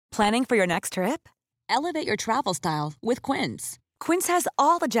Planning for your next trip? Elevate your travel style with Quince. Quince has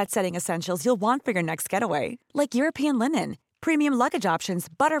all the jet-setting essentials you'll want for your next getaway, like European linen, premium luggage options,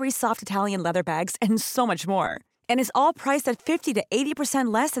 buttery soft Italian leather bags, and so much more. And is all priced at 50 to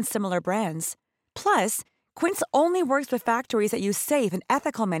 80% less than similar brands. Plus, Quince only works with factories that use safe and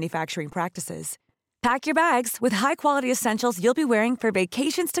ethical manufacturing practices. Pack your bags with high-quality essentials you'll be wearing for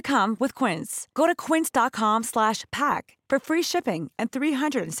vacations to come with Quince. Go to quince.com/pack for free shipping and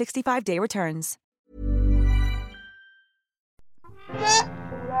 365-day returns.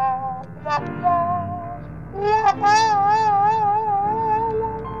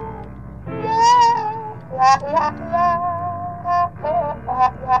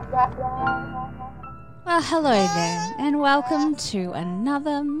 Well, hello there, and welcome to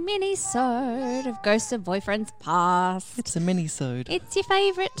another mini-sode of Ghosts of Boyfriends Past. It's a mini-sode. It's your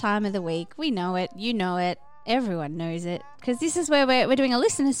favourite time of the week. We know it, you know it, everyone knows it, because this is where we're doing a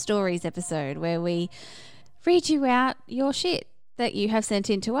listener stories episode where we read you out your shit that you have sent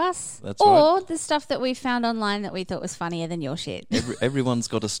in to us. That's or right. the stuff that we found online that we thought was funnier than your shit. Everyone's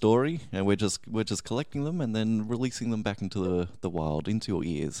got a story, and we're just collecting them and then releasing them back into the wild, into your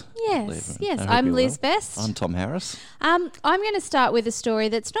ears. Yes. I hope I'm you're Liz well. Best. I'm Tom Harris. I'm going to start with a story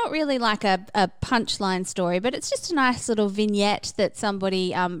that's not really like a punchline story, but it's just a nice little vignette that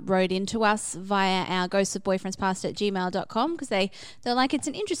somebody wrote into us via our ghostsofboyfriendspast@gmail.com because they're like, it's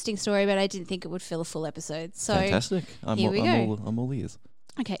an interesting story, but I didn't think it would fill a full episode. So Fantastic. here we go. I'm all ears.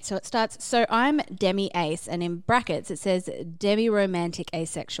 Okay, so it starts, so I'm demi-ace, and in brackets it says demi-romantic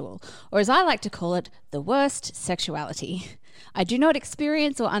asexual, or as I like to call it, the worst sexuality. I do not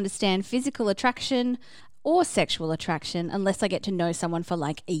experience or understand physical attraction or sexual attraction unless I get to know someone for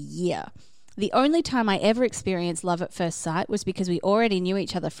like a year. The only time I ever experienced love at first sight was because we already knew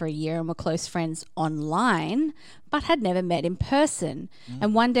each other for a year and were close friends online, but had never met in person.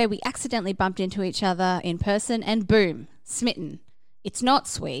 And one day we accidentally bumped into each other in person and boom, smitten. It's not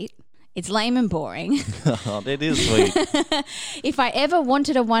sweet. It's lame and boring. It is sweet. If I ever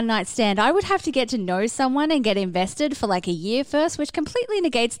wanted a one-night stand, I would have to get to know someone and get invested for like a year first, which completely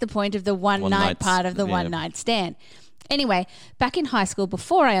negates the point of the one-night part of the one-night stand. Anyway, back in high school,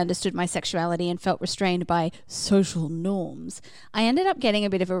 before I understood my sexuality and felt restrained by social norms, I ended up getting a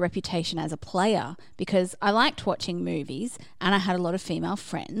bit of a reputation as a player because I liked watching movies and I had a lot of female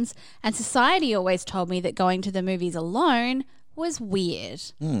friends, and society always told me that going to the movies alone was weird.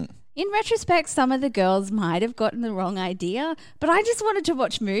 In retrospect, some of the girls might have gotten the wrong idea, but I just wanted to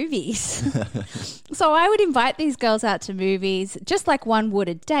watch movies. So I would invite these girls out to movies, just like one would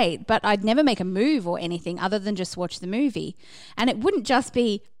a date, but I'd never make a move or anything other than just watch the movie. And it wouldn't just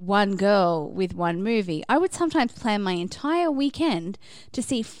be one girl with one movie. I would sometimes plan my entire weekend to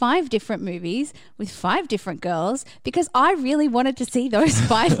see 5 different movies with 5 different girls because I really wanted to see those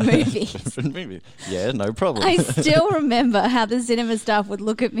 5 movies. Different movie. Yeah, no problem. I still remember how the cinema staff would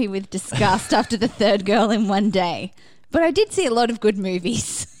look at me with disgust after the 3rd girl in one day. But I did see a lot of good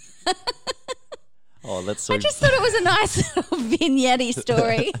movies. Oh, that's so... I just thought it was a nice little vignette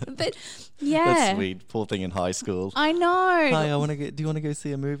story. But yeah. That's sweet. Poor thing in high school. I know. Hi, do you want to go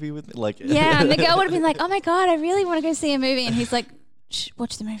see a movie with me? Like, Yeah, and the girl would have been like, oh my God, I really want to go see a movie. And he's like, shh,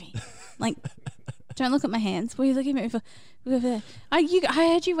 watch the movie. Like, don't look at my hands. What are you looking at me for? I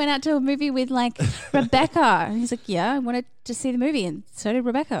heard you went out to a movie with like Rebecca. And he's like, yeah, I wanted to see the movie, and so did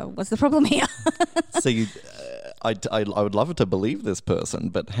Rebecca. What's the problem here? So I would love to believe this person,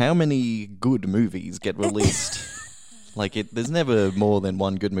 but how many good movies get released? There's never more than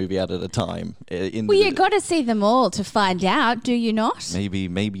one good movie out at a time. Well, you got to see them all to find out, do you not?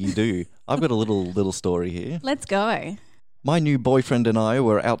 Maybe you do. I've got a little story here. Let's go. My new boyfriend and I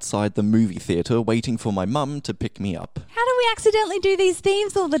were outside the movie theatre waiting for my mum to pick me up. How do we accidentally do these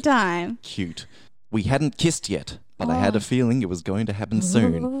themes all the time? Cute. We hadn't kissed yet, but I had a feeling it was going to happen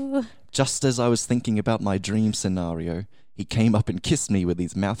soon. Just as I was thinking about my dream scenario, he came up and kissed me with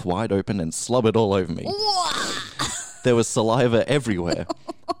his mouth wide open and slobbered all over me. There was saliva everywhere.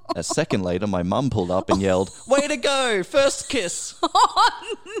 A second later, my mum pulled up and yelled, "Way to go! First kiss!" Oh,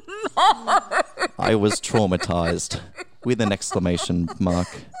 no! I was traumatized. With an exclamation mark.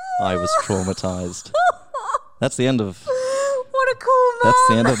 I was traumatized. That's the end of... What a cool mum! That's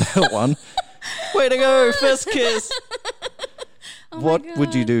the end of that one. Way to go! First kiss! What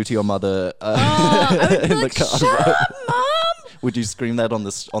would you do to your mother I would be in like, the car? shut up, Mum! Would you scream that on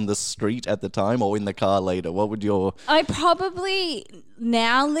the street at the time or in the car later? What would your... I probably,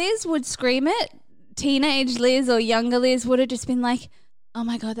 now Liz would scream it. Teenage Liz or younger Liz would have just been like, oh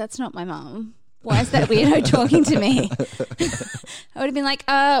my God, that's not my mum. Why is that weirdo talking to me? I would have been like,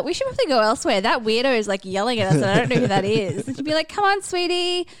 we should probably go elsewhere. That weirdo is like yelling at us and I don't know who that is. And she'd be like, come on,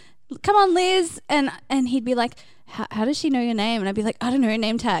 sweetie. Come on, Liz. And he'd be like, how does she know your name? And I'd be like, I don't know her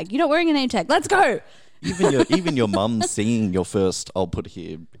name tag. You're not wearing a name tag. Let's go. Even your mum seeing your first, I'll put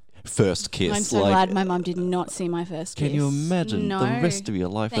here, first kiss. I'm so glad my mum did not see my first kiss. Can you imagine the rest of your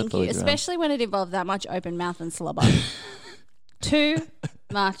life? Thank you. Especially when it involved that much open mouth and slobber. Too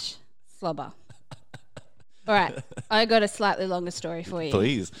much slobber. All right. I got a slightly longer story for you.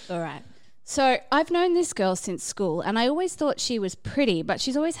 Please. All right. So I've known this girl since school and I always thought she was pretty, but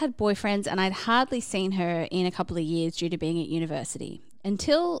she's always had boyfriends and I'd hardly seen her in a couple of years due to being at university.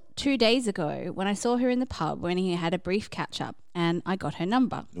 Until 2 days ago when I saw her in the pub when he had a brief catch-up and I got her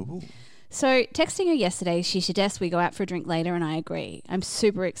number. Ooh. So texting her yesterday, she suggests we go out for a drink later and I agree. I'm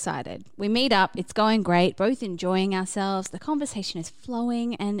super excited. We meet up, it's going great, both enjoying ourselves, the conversation is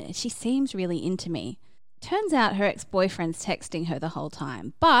flowing and she seems really into me. Turns out her ex-boyfriend's texting her the whole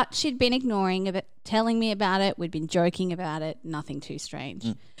time, but she'd been ignoring it, telling me about it, we'd been joking about it, nothing too strange.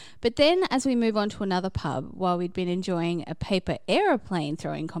 But then as we move on to another pub, while we'd been enjoying a paper aeroplane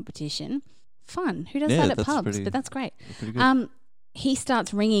throwing competition, fun, who does that at pubs? But that's great. He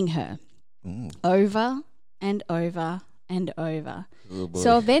starts ringing her over and over and over. Oh,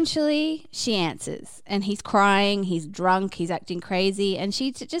 so eventually she answers and he's crying, he's drunk, he's acting crazy, and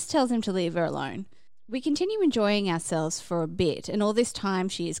she just tells him to leave her alone. We continue enjoying ourselves for a bit, and all this time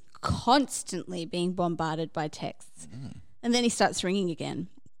she is constantly being bombarded by texts. And then he starts ringing again.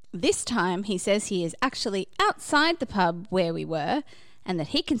 This time he says he is actually outside the pub where we were and that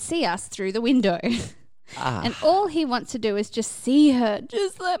he can see us through the window. And all he wants to do is just see her.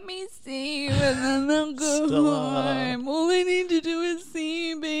 Just let me see you and then I'll go home. All I need to do is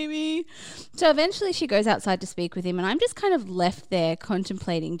see you, baby. So eventually she goes outside to speak with him and I'm just kind of left there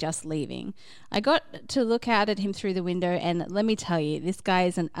contemplating just leaving. I got to look out at him through the window and let me tell you, this guy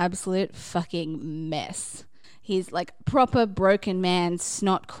is an absolute fucking mess. He's like proper broken man,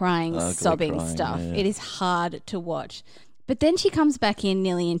 snot crying, sobbing stuff. Yeah. It is hard to watch. But then she comes back in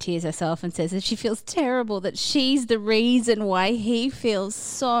nearly in tears herself and says that she feels terrible, that she's the reason why he feels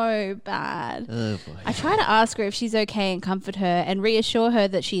so bad. Oh boy. I try to ask her if she's okay and comfort her and reassure her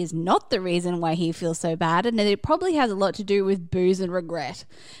that she is not the reason why he feels so bad and that it probably has a lot to do with booze and regret.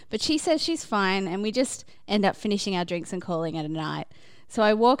 But she says she's fine and we just end up finishing our drinks and calling it a night. So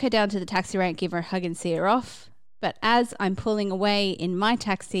I walk her down to the taxi rank, give her a hug and see her off. But as I'm pulling away in my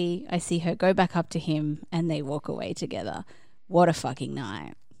taxi, I see her go back up to him and they walk away together. What a fucking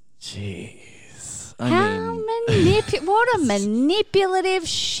night. Jeez. What a manipulative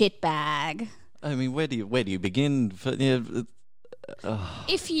shitbag. I mean, where do you begin?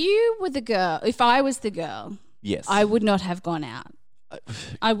 If you were the girl, if I was the girl, yes, I would not have gone out.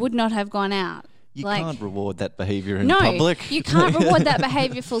 I would not have gone out. You can't reward that behavior in public. No, you can't reward that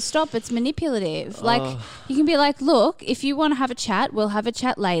behavior full stop. It's manipulative. Like, you can be like, look, if you want to have a chat, we'll have a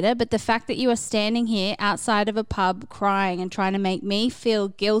chat later. But the fact that you are standing here outside of a pub crying and trying to make me feel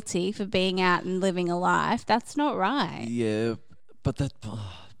guilty for being out and living a life, that's not right. Yeah, but that...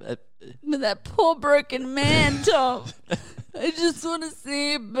 But that poor broken man, Tom. I just want to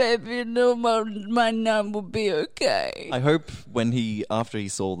see it, baby, and know my nun will be okay. I hope after he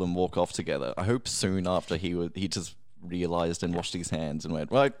saw them walk off together, I hope soon after he just realised and washed his hands and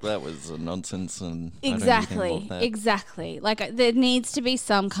went, right, that was nonsense. And Exactly. Like, there needs to be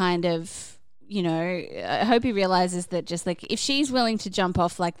some kind of, I hope he realises that just like, if she's willing to jump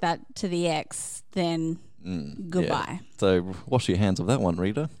off like that to the ex, then goodbye. Yeah. So wash your hands of that one,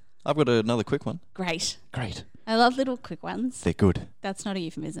 Rita. I've got another quick one. Great. I love little quick ones. They're good. That's not a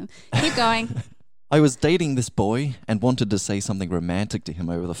euphemism. Keep going. I was dating this boy and wanted to say something romantic to him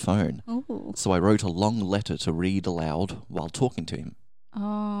over the phone. Ooh. So I wrote a long letter to read aloud while talking to him.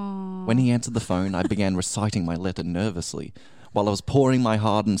 Oh. When he answered the phone, I began reciting my letter nervously. While I was pouring my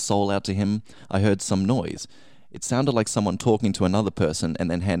heart and soul out to him, I heard some noise. It sounded like someone talking to another person and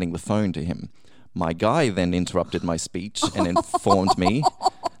then handing the phone to him. My guy then interrupted my speech and informed me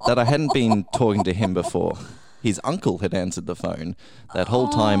that I hadn't been talking to him before. His uncle had answered the phone. That whole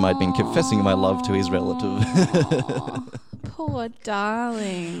time I'd been confessing my love to his relative. Poor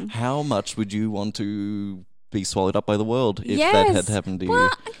darling. How much would you want to be swallowed up by the world if that had happened to you?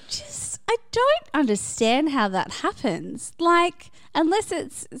 I don't understand how that happens. Like, unless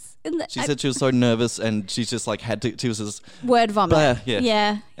it's... She said she was so nervous and she just like she was just... Word vomit.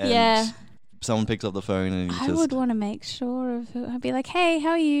 Yeah. Someone picked up the phone and I would want to make sure of who. I'd be like, hey, how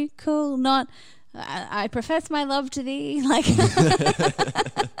are you? Cool. Not, I profess my love to thee. Like,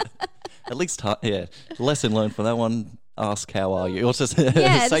 at least, lesson learned from that one. ask how are you, or just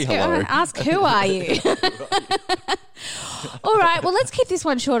Yeah, say hello. Ask who are you. All right, well, let's keep this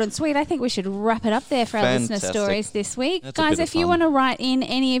one short and sweet. I think we should wrap it up there for our listener stories this week. That's Guys, if you want to write in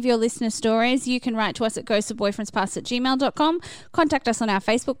any of your listener stories, you can write to us at ghostsofboyfriendspast@gmail.com, contact us on our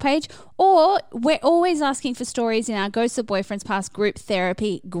Facebook page, or we're always asking for stories in our Ghosts of Boyfriends Past group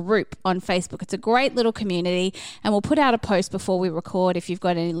therapy group on Facebook. It's a great little community, and we'll put out a post before we record. If you've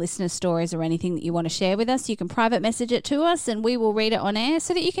got any listener stories or anything that you want to share with us, you can private message it to us, and we will read it on air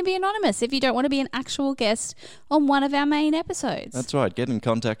so that you can be anonymous if you don't want to be an actual guest on one of our main episodes. That's right. Get in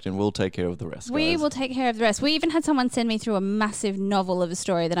contact and we'll take care of the rest, guys. We will take care of the rest. We even had someone send me through a massive novel of a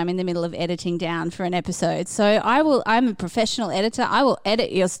story that I'm in the middle of editing down for an episode. So I'm a professional editor. I will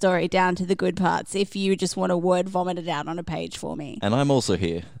edit your story down to the good parts if you just want to word vomit it out on a page for me. And I'm also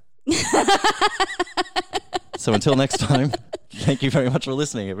here. So until next time, thank you very much for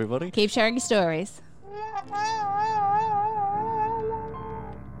listening, everybody. Keep sharing your stories.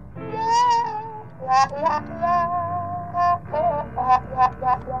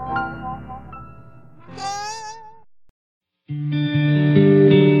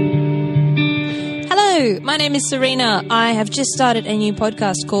 Hello, my name is Serena. I have just started a new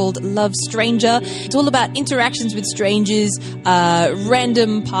podcast called Love Stranger. It's all about interactions with strangers,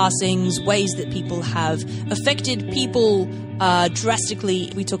 random passings, ways that people have affected people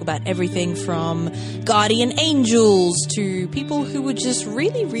drastically. We talk about everything from guardian angels to people who were just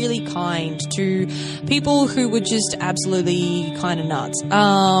really, really kind to people who were just absolutely kind of nuts.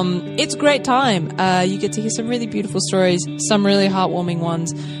 It's a great time. You get to hear some really beautiful stories, some really heartwarming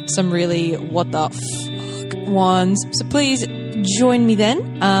ones, some really what the fuck ones. So please join me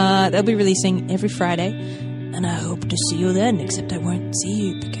then. They'll be releasing every Friday, and I hope to see you then, except I won't see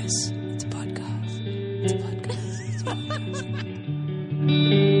you because it's a podcast. It's a podcast. It's a podcast.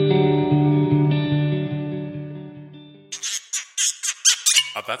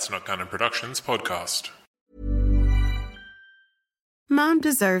 That's Not Canon Productions podcast. Mom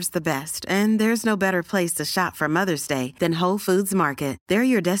deserves the best, and there's no better place to shop for Mother's Day than Whole Foods Market. They're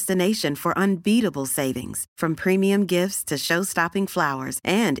your destination for unbeatable savings, from premium gifts to show-stopping flowers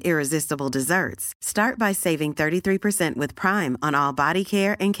and irresistible desserts. Start by saving 33% with Prime on all body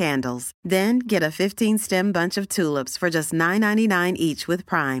care and candles. Then get a 15-stem bunch of tulips for just $9.99 each with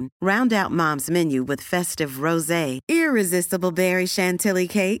Prime. Round out Mom's menu with festive rosé, irresistible berry chantilly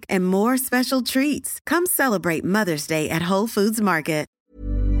cake, and more special treats. Come celebrate Mother's Day at Whole Foods Market.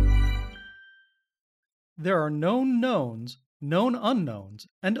 There are known knowns, known unknowns,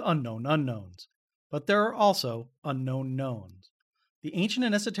 and unknown unknowns. But there are also unknown knowns. The Ancient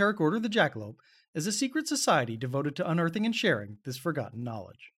and Esoteric Order of the Jackalope is a secret society devoted to unearthing and sharing this forgotten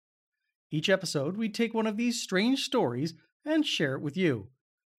knowledge. Each episode, we take one of these strange stories and share it with you.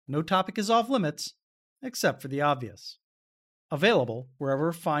 No topic is off limits, except for the obvious. Available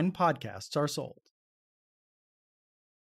wherever fine podcasts are sold.